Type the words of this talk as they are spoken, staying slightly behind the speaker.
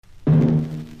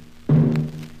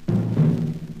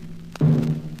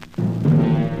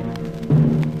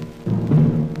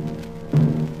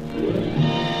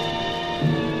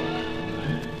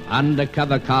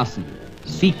Undercover Carson,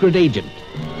 secret agent.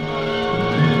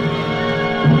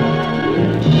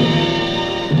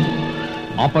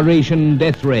 Operation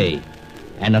Death Ray,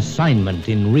 an assignment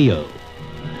in Rio.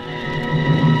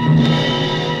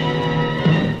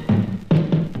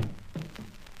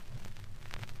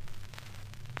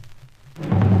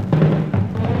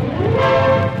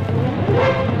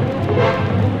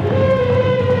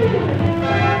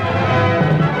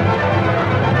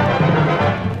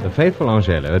 The faithful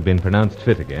Angelo had been pronounced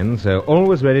fit again, so all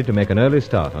was ready to make an early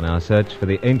start on our search for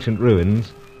the ancient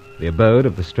ruins, the abode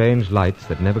of the strange lights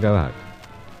that never go out.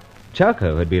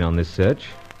 Charco had been on this search,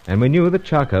 and we knew that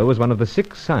Charco was one of the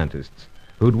 6 scientists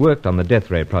who'd worked on the Death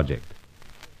Ray project.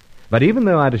 But even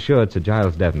though I'd assured Sir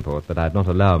Giles Davenport that I'd not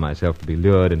allow myself to be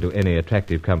lured into any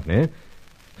attractive company,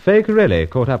 Fay Corelli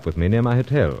caught up with me near my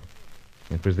hotel.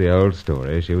 It was the old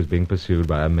story. She was being pursued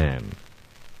by a man.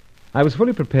 I was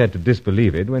fully prepared to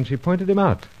disbelieve it when she pointed him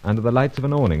out under the lights of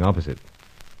an awning opposite.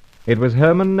 It was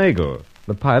Herman Nagel,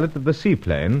 the pilot of the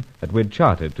seaplane that we'd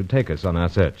chartered to take us on our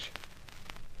search.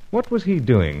 What was he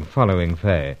doing following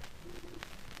Fay?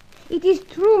 It is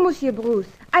true, Monsieur Bruce.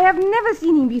 I have never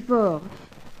seen him before.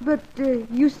 But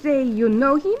you say you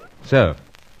know him? So?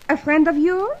 A friend of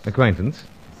yours? Acquaintance.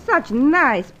 Such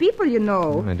nice people, you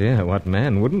know. Oh, my dear, what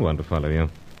man wouldn't want to follow you?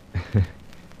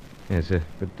 Yes,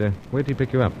 but where'd he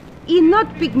pick you up? He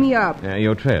not pick me up.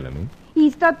 Your trail, I mean? He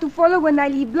start to follow when I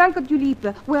leave Blanca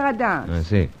Tulipe, where I dance. I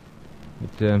see.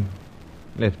 But,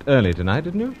 left early tonight,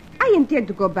 didn't you? I intend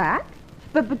to go back.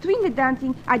 But between the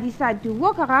dancing, I decide to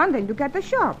walk around and look at the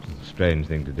shops. Strange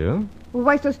thing to do.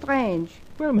 Why so strange?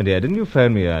 Well, my dear, didn't you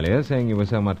phone me earlier saying you were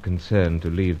somewhat concerned to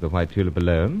leave the White Tulip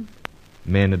alone?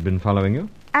 Men had been following you?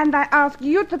 And I asked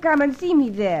you to come and see me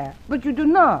there, but you do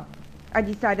not. I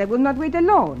decide I will not wait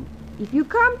alone. If you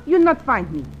come, you'll not find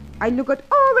me. I look at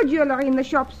all the jewelry in the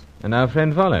shops. And our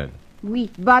friend followed? Oui,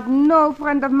 but no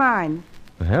friend of mine.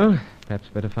 Well, perhaps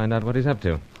better find out what he's up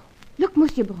to. Look,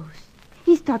 Monsieur Bruce.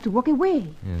 He start to walk away.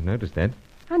 I've noticed that.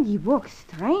 And he walks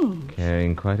strange.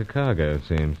 Carrying quite a cargo, it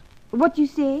seems. What you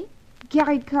say?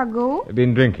 Carried cargo?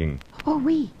 Been drinking. Oh,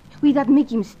 oui. We that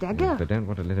make him stagger. Yes, I don't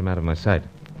want to let him out of my sight.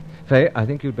 Fay, I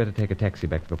think you'd better take a taxi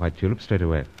back to the White Tulip straight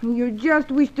away. You just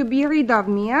wish to be rid of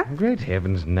me, eh? Great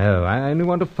heavens, no. I only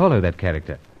want to follow that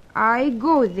character. I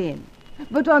go then.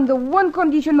 But on the one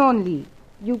condition only.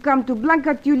 You come to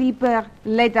Blanca Tulipe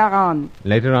later on.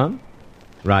 Later on?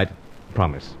 Right.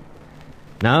 Promise.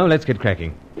 Now, let's get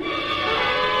cracking.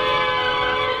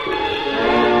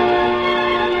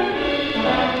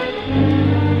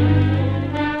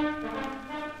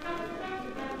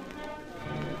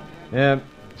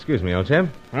 Excuse me, old chap.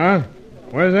 Huh?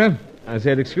 What is that? I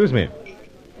said, excuse me.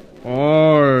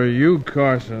 Oh, you,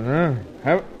 Carson,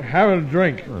 huh? Have a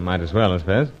drink. Well, might as well, I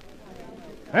suppose.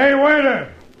 Hey,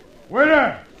 waiter!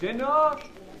 Waiter! Senor?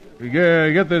 You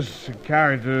get this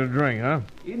character a drink, huh?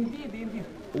 Indeed.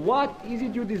 What is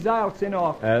it you desire,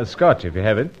 Senor? Scotch, if you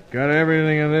have it. Got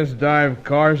everything in this dive,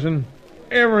 Carson.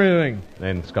 Everything.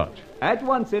 Then scotch. At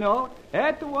once, Senor.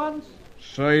 At once.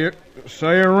 So you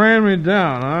ran me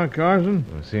down, huh, Carson?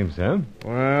 Well, it seems so.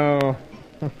 Well,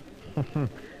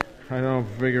 I don't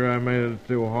figure I made it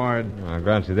too hard. I'll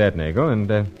grant you that, Nagel,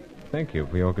 and thank you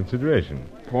for your consideration.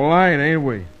 Polite, ain't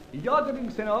we? Your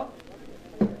drink, Senor.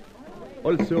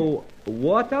 Also,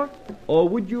 water? Or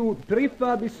would you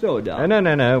prefer the soda?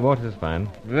 No. Water's fine.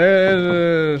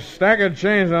 There's a stack of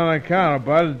change on the counter,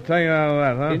 bud. Take it out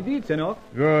of that, huh? Indeed, Senor.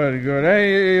 Good.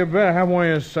 Hey, you better have one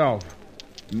yourself.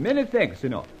 Many thanks,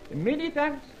 Senor. Many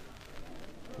thanks.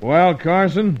 Well,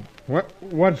 Carson,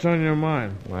 what's on your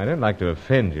mind? Well, I don't like to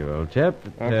offend you, old chap.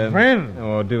 But, Offend?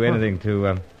 Or do anything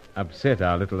to upset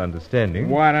our little understanding.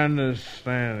 What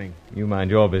understanding? You mind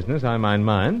your business, I mind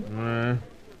mine.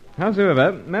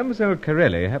 Howsoever, Mademoiselle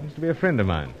Corelli happens to be a friend of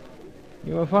mine.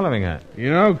 You were following her.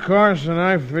 You know, Carson,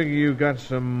 I figure you got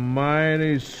some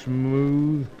mighty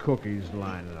smooth cookies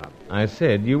lined up. I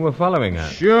said you were following her.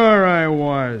 Sure I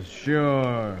was,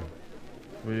 sure.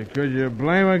 Could you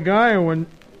blame a guy when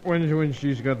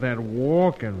she's got that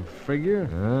walk and figure?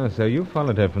 Ah, so you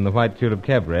followed her from the White Tulip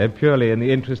Cabaret purely in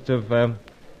the interest of,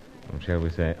 shall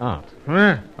we say, art?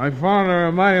 I followed her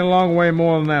a mighty long way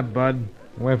more than that, bud.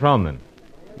 Where from, then?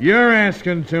 You're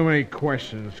asking too many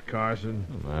questions, Carson.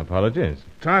 My apologies.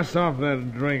 Toss off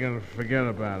that drink and forget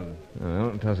about it.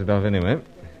 Well, toss it off anyway.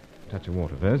 Touch of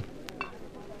water first.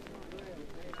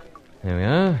 There we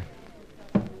are.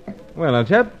 Well, old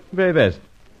chap, very best.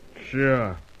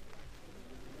 Sure.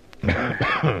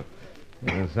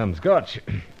 There's some scotch.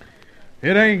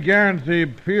 It ain't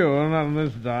guaranteed pure, not in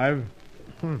this dive.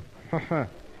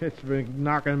 It's been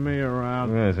knocking me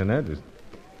around. Yes, I noticed.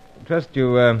 Trust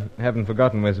you haven't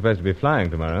forgotten we're supposed to be flying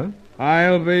tomorrow.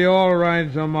 I'll be all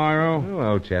right tomorrow.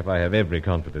 Oh, old chap, I have every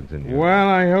confidence in you. Well,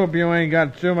 I hope you ain't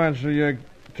got too much of your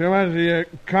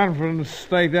confidence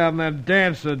staked out in that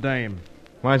dancer dame.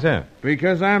 Why so?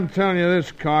 Because I'm telling you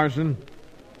this, Carson.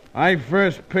 I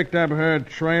first picked up her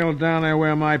trail down there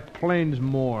where my plane's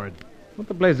moored. What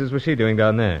the blazes was she doing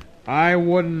down there? I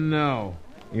wouldn't know.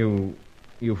 You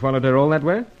followed her all that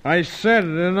way? I said it,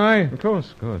 didn't I? Of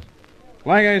course.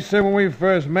 Like I said when we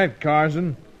first met,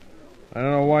 Carson. I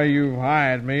don't know why you've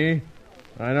hired me.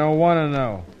 I don't want to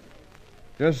know.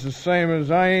 Just the same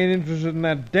as I ain't interested in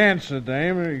that dancer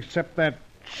dame, except that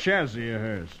chassis of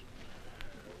hers.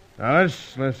 Now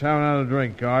let's have another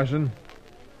drink, Carson.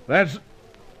 That's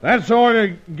all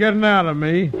you're getting out of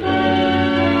me.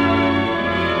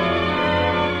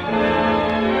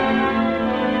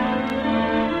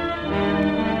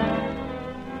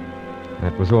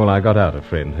 That was all I got out of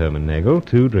friend Herman Nagel,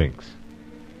 2 drinks.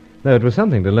 Though it was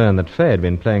something to learn that Fay had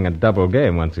been playing a double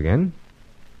game once again.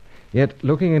 Yet,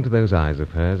 looking into those eyes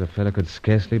of hers, a fellow could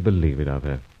scarcely believe it of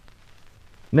her.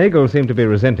 Nagel seemed to be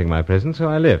resenting my presence, so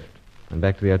I left, and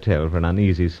back to the hotel for an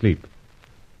uneasy sleep.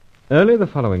 Early the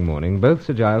following morning, both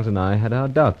Sir Giles and I had our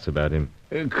doubts about him.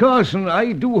 Carson,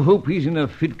 I do hope he's in a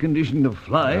fit condition to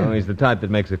fly. Oh, he's the type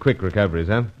that makes a quick recoveries,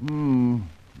 huh?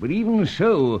 But even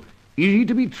so, is he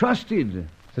to be trusted?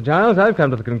 Sir Giles, I've come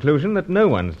to the conclusion that no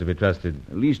one's to be trusted.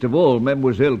 Least of all,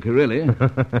 Mademoiselle Corelli.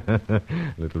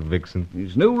 Little vixen.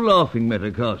 It's no laughing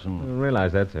matter, Carson. I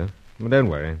realize that, sir. But don't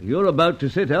worry. You're about to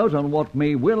set out on what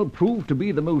may well prove to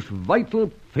be the most vital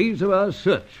phase of our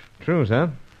search. True, sir.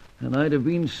 And I'd have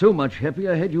been so much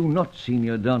happier had you not seen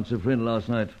your dancer friend last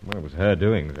night. Well, it was her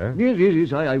doing, sir.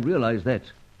 Yes, I realize that.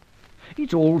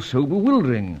 It's all so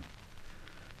bewildering.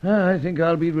 I think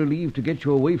I'll be relieved to get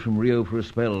you away from Rio for a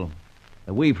spell.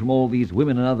 Away from all these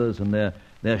women and others and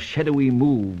their shadowy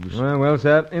moves. Well,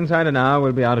 sir, inside an hour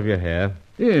we'll be out of your hair.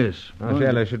 Yes.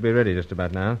 Angelo should be ready just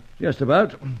about now. Just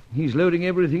about. He's loading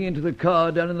everything into the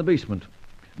car down in the basement.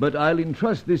 But I'll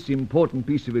entrust this important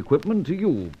piece of equipment to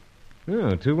you.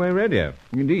 Oh, 2-way radio.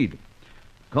 Indeed.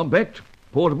 Compact,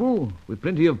 portable, with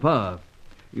plenty of power.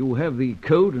 You have the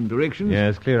code and directions?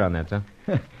 Yes, clear on that, sir.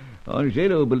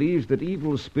 Angelo believes that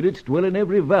evil spirits dwell in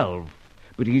every valve.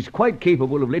 But he's quite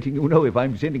capable of letting you know if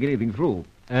I'm sending anything through.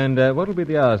 And what will be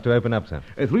the hours to open up, sir?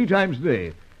 3 times a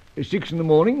day. 6 in the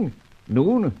morning,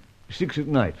 noon, 6 at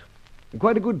night.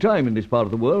 Quite a good time in this part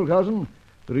of the world, Carson.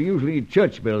 There are usually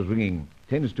church bells ringing.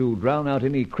 Tends to drown out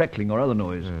any crackling or other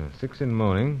noise. 6 in the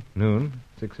morning, noon,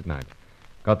 6 at night.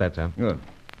 Got that, sir.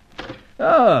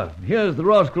 Here's the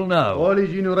rascal now. All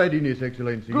is in readiness,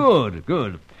 Excellency.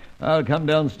 Good. I'll come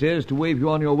downstairs to wave you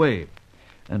on your way.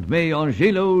 And may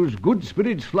Angelo's good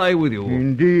spirits fly with you.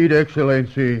 Indeed,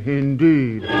 Excellency,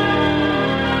 indeed.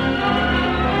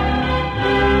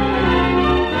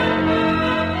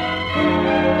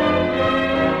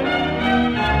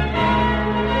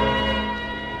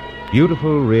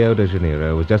 Beautiful Rio de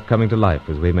Janeiro was just coming to life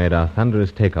as we made our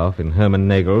thunderous takeoff in Herman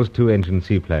Nagel's 2-engine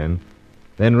seaplane,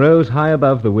 then rose high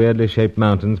above the weirdly shaped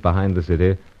mountains behind the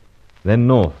city, then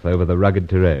north over the rugged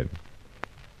terrain.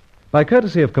 By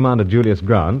courtesy of Commander Julius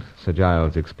Grant, Sir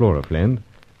Giles' explorer friend,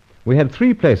 we had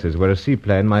 3 places where a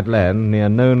seaplane might land near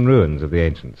known ruins of the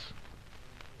ancients.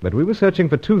 But we were searching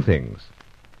for 2 things: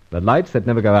 the lights that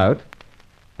never go out,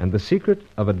 and the secret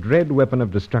of a dread weapon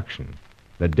of destruction,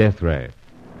 the death ray.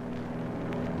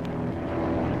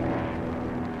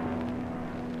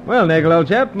 Well, Nagel, old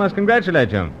chap, must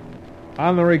congratulate you.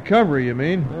 On the recovery, you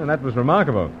mean? Well, that was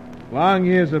remarkable. Long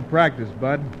years of practice,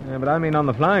 Bud. Yeah, but I mean on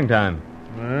the flying time.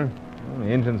 Huh? Well,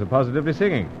 the engines are positively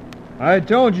singing. I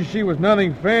told you she was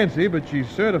nothing fancy, but she's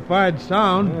certified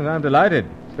sound. Yes, I'm delighted,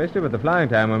 especially with the flying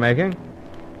time we're making.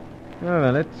 Oh,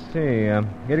 well, let's see.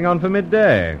 Getting on for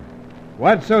midday.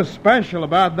 What's so special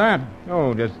about that?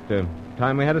 Oh, just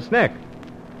time we had a snack.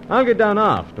 I'll get down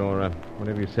aft, or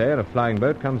whatever you say, at a flying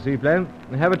boat, come seaplane,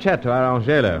 and have a chat to our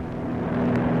Angelo.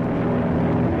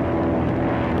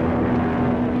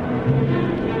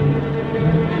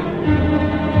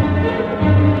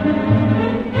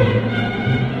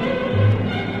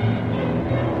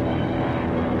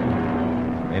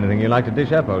 Anything you like to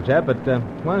dish up, old chap, but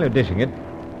while you're dishing it,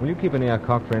 will you keep an ear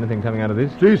cocked for anything coming out of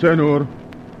this? Si, senor.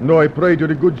 No, I pray to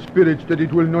the good spirits that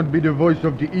it will not be the voice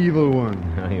of the evil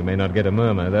one. You may not get a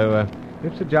murmur, though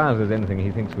if Sir Giles has anything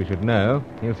he thinks we should know,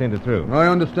 he'll send it through. I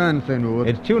understand, senor.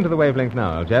 It's tuned to the wavelength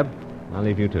now, old chap. I'll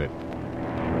leave you to it.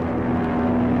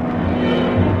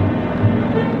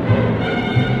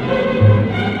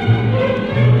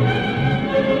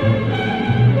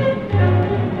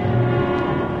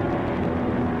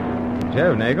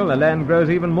 drove, Nagel, the land grows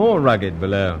even more rugged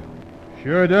below.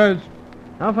 Sure does.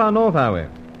 How far north are we?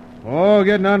 Oh,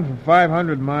 getting on for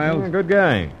 500 miles. Yeah, good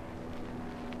going.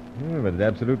 Yeah, but it's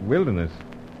absolute wilderness.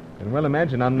 Can well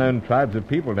imagine unknown tribes of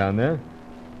people down there.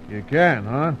 You can,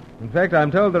 huh? In fact,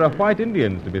 I'm told there are white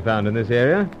Indians to be found in this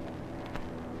area.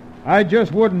 I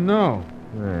just wouldn't know.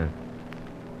 Yeah.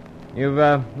 You've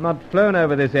not flown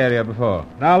over this area before.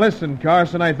 Now listen,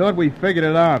 Carson, I thought we figured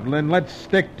it out. Then let's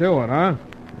stick to it, huh?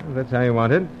 Well, that's how you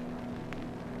want it.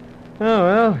 Oh,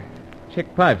 well,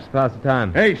 chick pipes pass the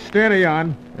time. Hey, steady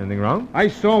on. Anything wrong? I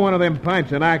saw one of them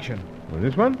pipes in action. Well,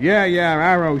 this one? Yeah,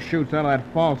 arrow shoots out of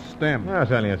that false stem. Oh,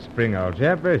 it's only a spring, old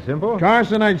chap. Very simple.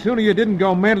 Carson, I'd sooner you didn't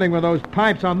go meddling with those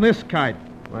pipes on this kite.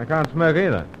 I can't smoke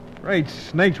either. Great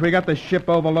snakes, we got the ship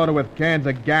overloaded with cans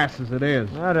of gas as it is.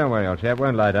 Oh, don't worry, old chap.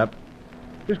 Won't light up.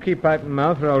 Just keep pipe in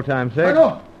mouth for old time's sake.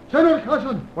 Senor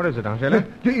Carson! What is it, Angela?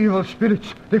 The evil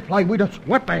spirits, they fly with us.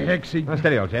 What the heck's he... Oh,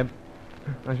 steady, old chap.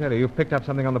 Angela, you've picked up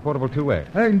something on the portable two-way.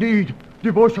 Indeed,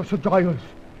 the voice of Sir Giles.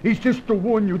 He's just to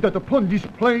warn you that upon this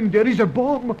plane there is a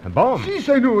bomb. A bomb? Si,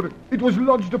 senor. It was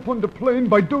lodged upon the plane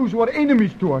by those who are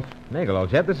enemies to us. Nagel,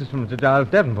 old chap, this is from Sir Giles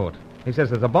Devonport. He says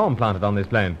there's a bomb planted on this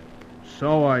plane.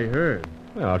 So I heard.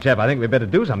 Well, old chap, I think we'd better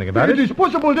do something about it. It is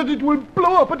possible that it will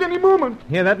blow up at any moment.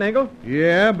 Hear that, Nagel?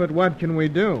 Yeah, but what can we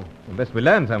do? Well, best we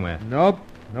land somewhere. Nope.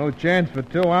 No chance for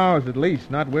 2 hours at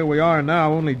least. Not where we are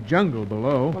now, only jungle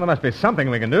below. Well, there must be something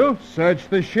we can do. Search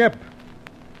the ship.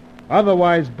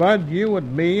 Otherwise, Bud, you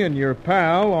and me and your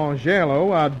pal,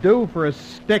 Angelo, are due for a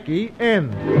sticky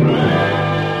end.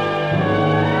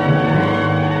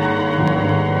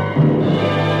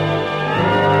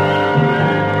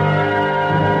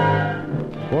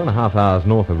 4.5 hours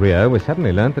north of Rio, we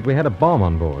suddenly learnt that we had a bomb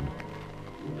on board.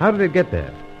 How did it get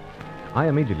there? I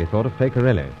immediately thought of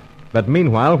Pecorelli. But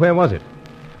meanwhile, where was it?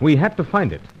 We had to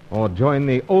find it, or join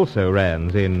the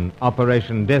also-rans in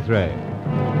Operation Death Ray.